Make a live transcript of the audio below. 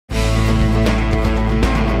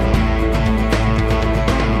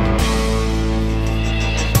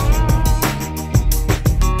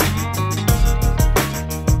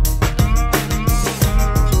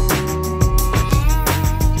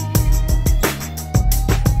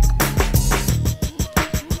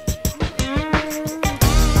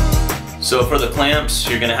So for the clamps,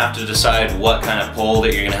 you're going to have to decide what kind of pole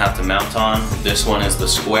that you're going to have to mount on. This one is the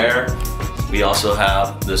square. We also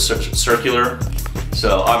have the circular.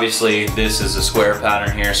 So obviously this is a square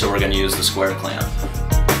pattern here, so we're going to use the square clamp.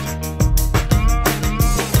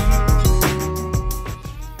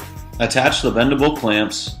 Attach the bendable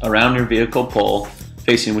clamps around your vehicle pole,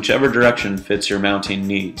 facing whichever direction fits your mounting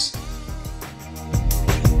needs.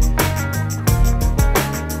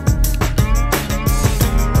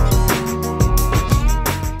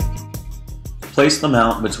 Place the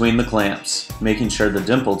mount between the clamps, making sure the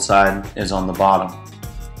dimpled side is on the bottom.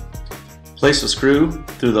 Place a screw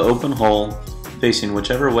through the open hole, facing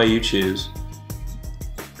whichever way you choose,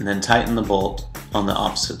 and then tighten the bolt on the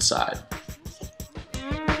opposite side.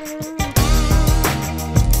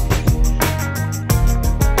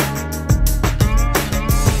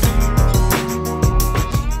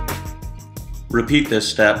 Repeat this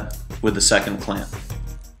step with the second clamp.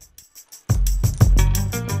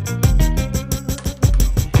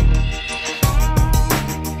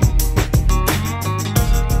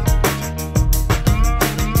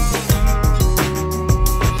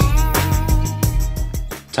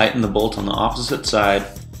 Tighten the bolt on the opposite side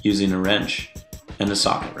using a wrench and a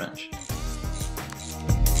socket wrench.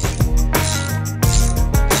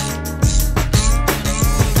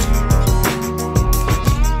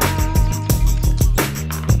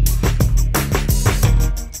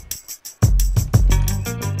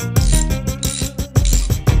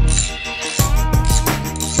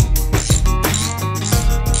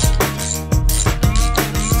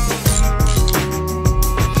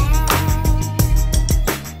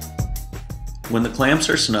 When the clamps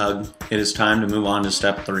are snug, it is time to move on to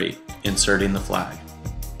step 3, inserting the flag.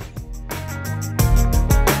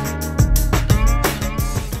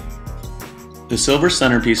 The silver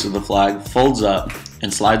centerpiece of the flag folds up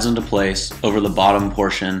and slides into place over the bottom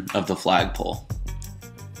portion of the flagpole.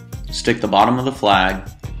 Stick the bottom of the flag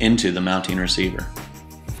into the mounting receiver.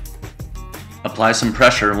 Apply some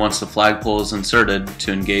pressure once the flagpole is inserted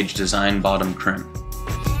to engage design bottom crimp.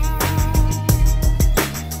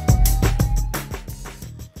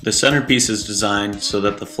 The centerpiece is designed so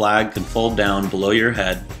that the flag can fold down below your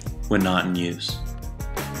head when not in use.